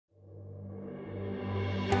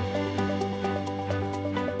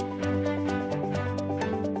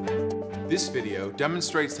This video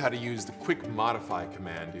demonstrates how to use the Quick Modify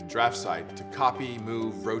command in DraftSight to copy,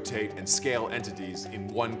 move, rotate, and scale entities in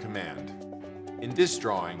one command. In this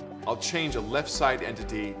drawing, I'll change a left side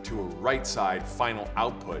entity to a right side final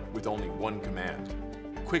output with only one command,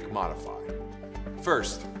 Quick Modify.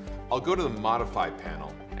 First, I'll go to the Modify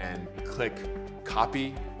panel and click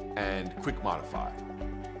Copy and Quick Modify.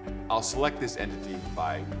 I'll select this entity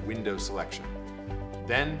by window selection.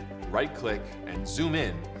 Then right-click and zoom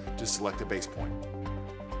in to select a base point.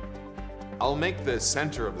 I'll make the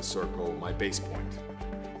center of the circle my base point.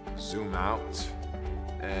 Zoom out,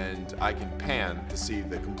 and I can pan to see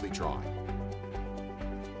the complete drawing.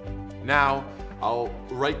 Now, I'll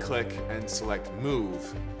right-click and select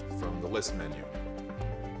Move from the list menu.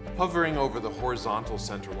 Hovering over the horizontal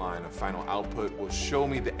center line of final output will show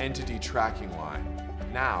me the entity tracking line.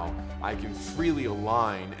 Now, I can freely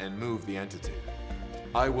align and move the entity.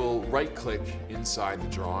 I will right-click inside the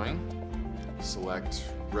drawing, select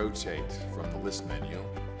Rotate from the list menu,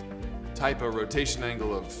 type a rotation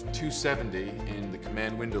angle of 270 in the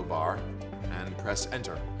command window bar, and press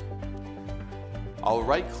Enter. I'll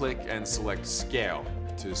right-click and select Scale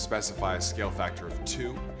to specify a scale factor of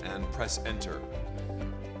 2 and press Enter.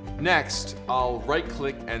 Next, I'll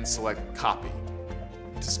right-click and select Copy.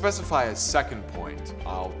 To specify a second point,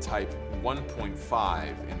 I'll type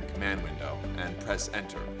 1.5 in the command window and press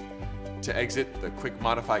Enter. To exit the Quick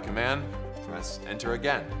Modify command, press Enter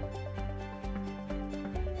again.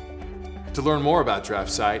 To learn more about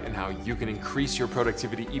DraftSight and how you can increase your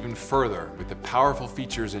productivity even further with the powerful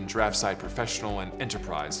features in DraftSight Professional and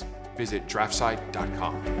Enterprise, visit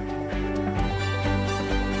DraftSight.com.